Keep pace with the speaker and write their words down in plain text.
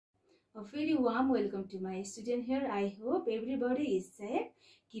A very warm welcome to my student here. I hope everybody is safe,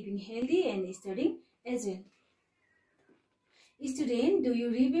 keeping healthy and studying as well. Student, do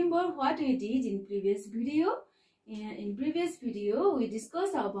you remember what we did in previous video? In previous video, we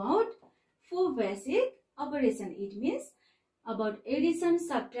discussed about 4 basic operation. It means about addition,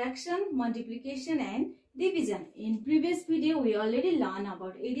 subtraction, multiplication and division. In previous video, we already learned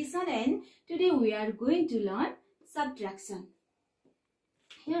about addition and today we are going to learn subtraction.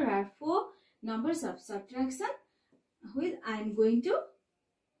 Here are 4 numbers of subtraction which I am going to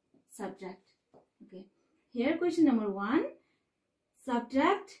subtract. Okay. Here question number 1.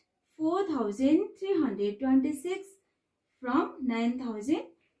 Subtract 4,326 from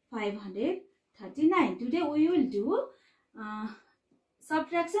 9,539. Today we will do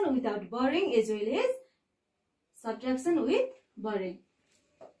subtraction without borrowing as well as subtraction with borrowing.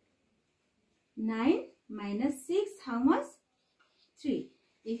 9 minus 6, how much? 3.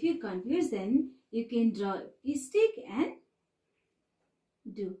 If you confuse, then you can draw a stick and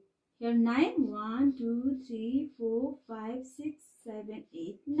do. Here 9, 1, 2, 3, 4, 5, 6, 7,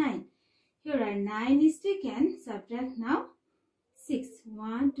 8, 9. Here are 9 stick and subtract now 6.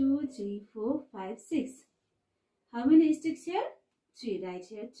 1, 2, 3, 4, 5, 6. How many sticks here? 3. Right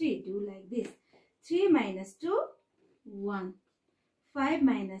here 3. Do like this. 3 minus 2, 1. 5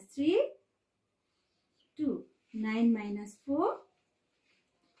 minus 3, 2. 9 minus 4,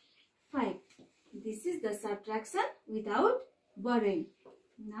 5. This is the subtraction without borrowing.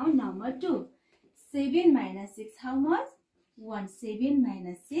 Now number 2. 7 minus 6, how much? 1. 7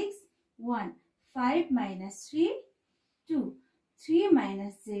 minus 6, 1. 5 minus 3, 2. 3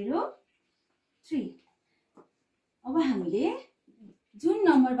 minus 0, 3. अब हामीले जुन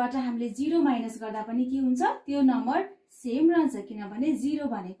नम्बरबाट हामीले 0 minus गर्दा पनि के हुन्छ त्यो नम्बर सेम रहन्छ किनभने 0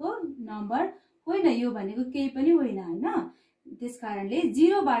 भनेको नम्बर होइन यो भनेको केही पनि होइन हैन त्यसकारणले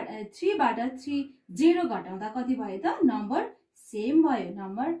 0 बाट 3 बाट 0 घटाउँदा कति भयो त नम्बर सेम भयो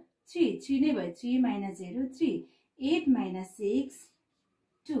नम्बर 3 नै भयो 3 minus 0 3 8 minus 6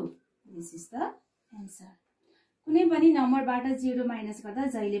 2 this is the answer कुनै पनि नम्बरबाट 0 माइनस गर्दा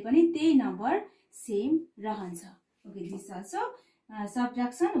जहिले पनि त्यही नम्बर सेम रहन्छ okay this also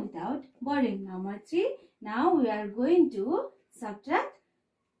subtraction without borrowing. Number 3. Now we are going to subtract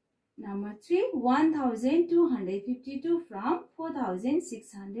number 3 1252 from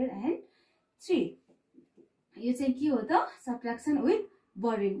 4603. यो चाहिँ के हो त subtraction with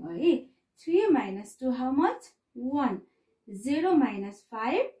borrowing हो है 3 minus 2 how much 1 0 minus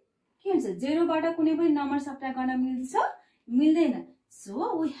 5 के हुन्छ 0 बाट कुनै पनि नम्बर सबट्र्याक्ट गर्न मिल्दैन so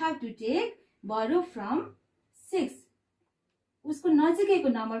we have to take borrow from 6 उसको नजिकैको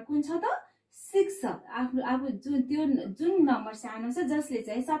नम्बर कुन छ त 6 छ आफू जुन नम्बर सानो छ जसले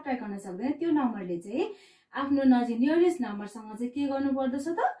चाहिँ सबट्र्याक्ट गर्न सक्दैन त्यो नम्बरले चाहिँ आफ्नो नजिक नियरेस्ट नम्बरसँग चाहिँ के गर्नु पर्दछ त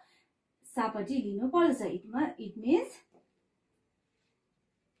सापटी लिनु पर्दछ it means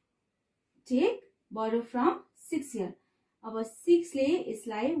take borrow from 6 here अब 6 ले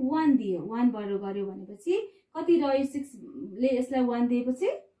यसलाई 1 दियो 1 borrow गर्यो भनेपछि कति रह्यो 6 ले यसलाई 1 दिएपछि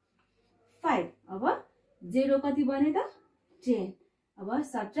 5 अब 0 कति बन्यो त 10 अब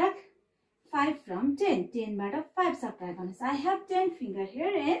subtract 5 from 10 10 बाट 5 subtract गर्नुस् I have 10 finger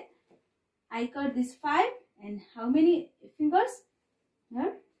here and I cut this 5 and how many fingers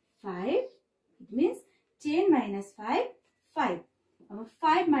here 5 it means 10 minus 5 5 अब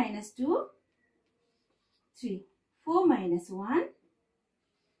 5 minus 2 3 4 minus 1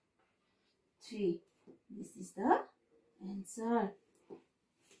 3 this is the answer.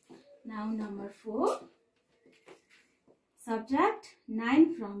 Now number 4 subtract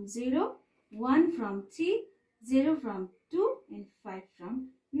 9 from 0 1 from 3 0 from 2 and 5 from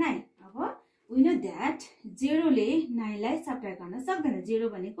 9 अब we know that 0 ले 9 लाई subtract गर्न सक्दैन 0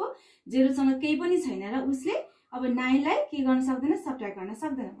 भनेको 0 सँग केही पनि छैन र उसले अब 9 लाई के गर्न सक्दैन सबट्र्याक्ट गर्न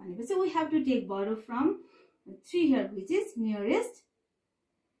सक्दैन भनेपछि we have to take borrow from 3 here which is nearest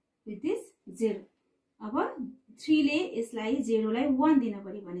with this 0 अब 3 ले यसलाई 0 लाई 1 दिन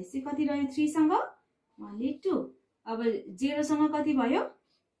पर्यो भनेपछि कति रह्यो 3 सँग only 2 अब 0 सँग कति भयो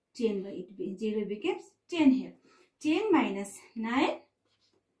 10 भयो 0 becomes 10 here 10 minus 9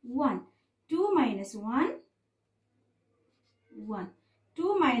 1 2 minus 1 1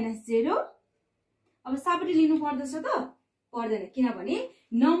 2 minus 0 अब सापटी लिनु पर्दछ त पर्दैन किनभने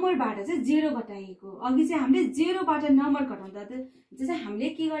नम्बरबाट चाहिँ 0 घटाएको अघि चाहिँ हामीले 0 बाट नम्बर घटाउँदा चाहिँ हामीले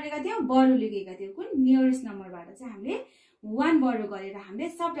के गरेका थियौ बरु लिएका थियौ कुन नियरेस्ट नम्बरबाट चाहिँ हामीले 1 बरु गरेर हामीले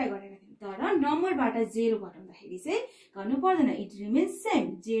सबट्र्याक्ट गरेका थियौ तर नम्बरबाट 0 घटाउँदाखेरि चाहिँ गर्नु पर्दैन it remains same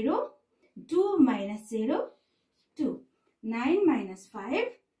 0 2 minus 0 2 9 minus 5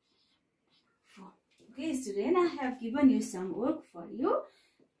 4 okay student I have given you some work for you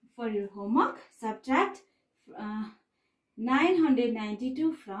for your homework, subtract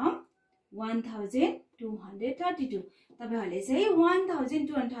 992 from 1232. तपाईहरुले चाहिँ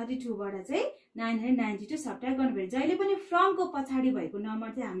 1232 बाट चाहिँ 992 सब्ट्र्याक्ट गर्नुपर्छ। जहिले पनि फ्रम को पछाडी भएको नम्बर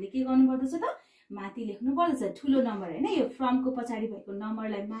चाहिँ हामीले के गर्नु पर्दछ त माथि लेख्नु पर्दछ। ठुलो नम्बर हैन, यो फ्रम को पछाडी भएको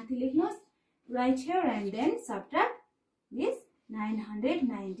नम्बरलाई माथि लेख्नुहोस्, right here and then subtract this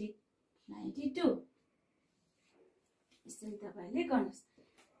 992. यसरी तपाईले गर्नुस्।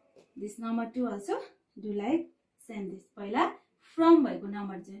 This number 2 also do like same this. पहिला from भएको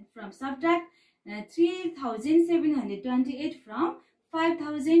नम्बर चाहिँ from subtract 3728 from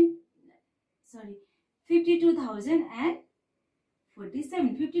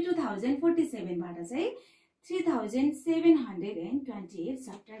 52,047 बाट चाहिँ 3728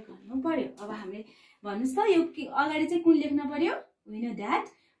 सब्ट्र्याक्ट गर्नु पर्यो। अब हामीले भन्नुस् त यो अगाडि चाहिँ कुन लेख्न पर्यो? We know that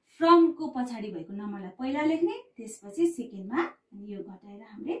from को पछाडी भएको नम्बरलाई पहिला लेख्ने, त्यसपछि सेकेन्डमा अनि यो घटाएर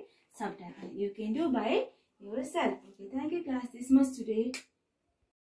हामीले सब्ट्र्याक्ट गर्ने। You can do by yourself. Okay, thank you class. This much today.